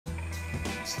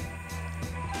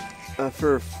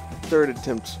For a third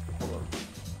attempt, hold on.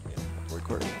 Yeah,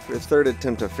 recording. For a third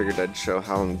attempt, I figured I'd show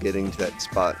how I'm getting to that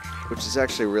spot, which is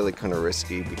actually really kind of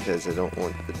risky because I don't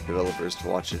want the developers to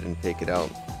watch it and take it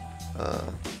out.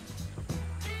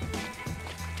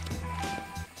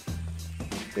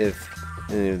 If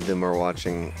any of them are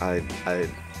watching, I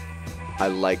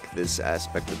like this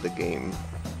aspect of the game.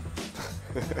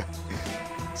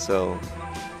 So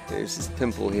there's this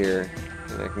temple here,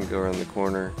 and I can go around the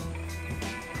corner.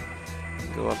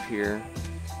 Go up here.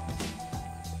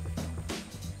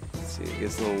 Let's see, it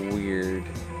gets a little weird.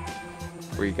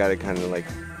 Where you gotta kind of like...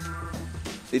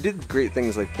 They did great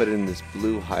things like put in this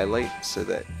blue highlight so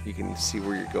that you can see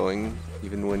where you're going,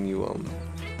 even when you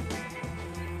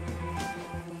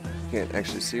can't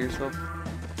actually see yourself.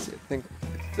 Let's see, I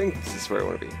think this is where I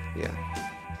want to be. Yeah.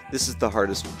 This is the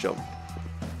hardest jump.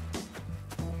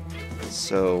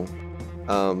 So,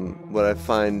 what I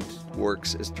find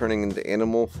works is turning into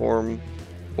animal form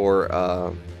or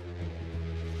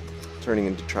turning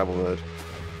into tribal mode.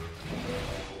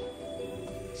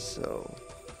 So,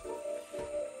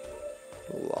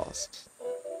 lost.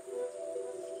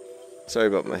 Sorry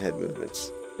about my head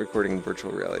movements. Recording in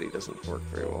virtual reality doesn't work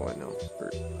very well, I know,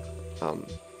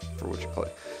 for what you call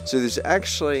it. So there's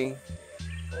actually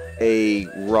a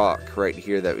rock right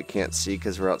here that we can't see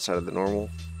because we're outside of the normal.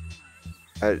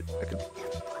 I could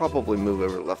probably move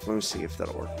over left. Let me see if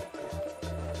that'll work.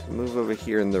 Move over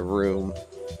here in the room.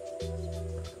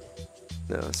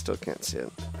 No, I still can't see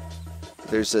it.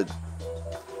 There's a...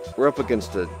 We're up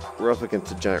against a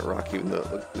giant rock, even though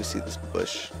look, we see this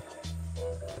bush.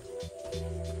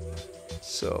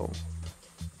 So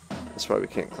that's why we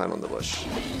can't climb on the bush.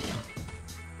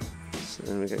 So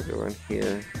then we gotta go around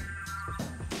here.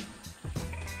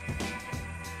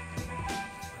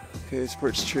 Okay, this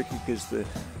part's tricky because the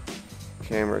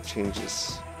camera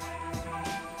changes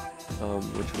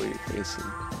which way you're facing.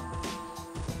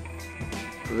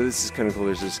 But this is kind of cool.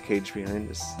 There's this cage behind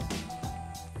us.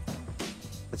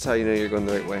 That's how you know you're going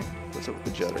the right way. What's up with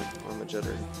the judder? On the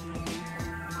judder.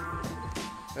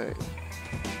 Alright.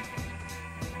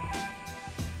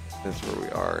 That's where we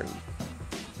are. And,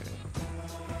 okay.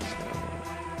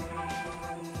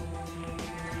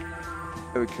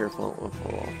 So, be careful, I don't want to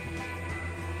fall off.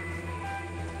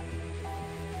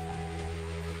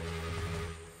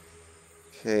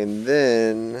 Okay, and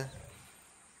then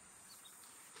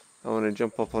I want to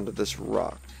jump up onto this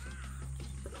rock.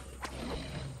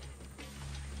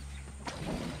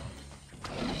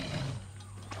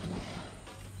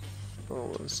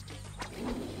 Almost.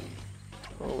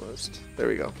 There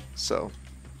we go. So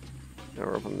now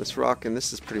we're up on this rock, and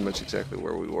this is pretty much exactly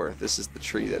where we were. This is the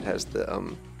tree that has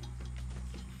the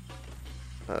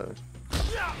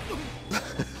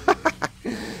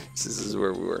this is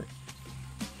where we were.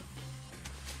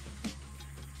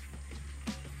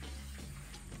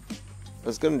 I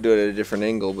was gonna do it at a different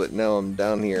angle, but now I'm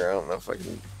down here. I don't know if I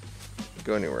can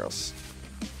go anywhere else.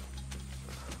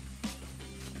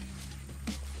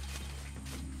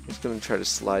 I was gonna try to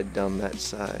slide down that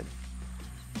side.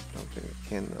 I don't think I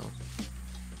can though.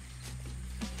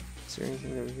 Is there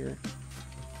anything over here?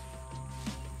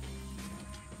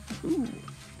 Ooh.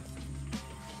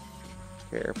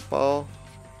 Careful.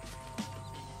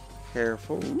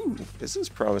 Careful. Ooh, this is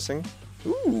promising.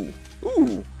 Ooh.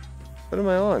 Ooh. What am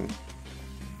I on?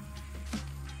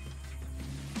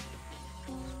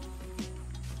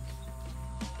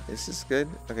 This is good.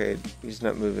 Okay, he's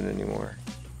not moving anymore.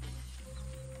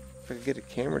 If I could get a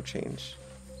camera change.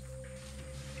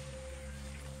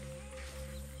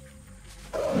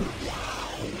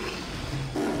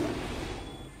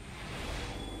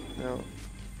 No.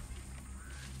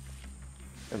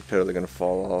 I'm totally gonna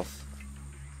fall off.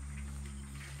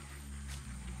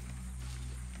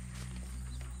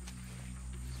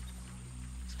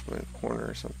 Let's go in a corner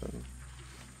or something.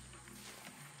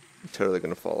 I'm totally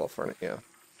gonna fall off, aren't I? Yeah.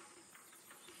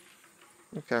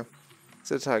 Okay.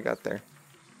 So that's how I got there.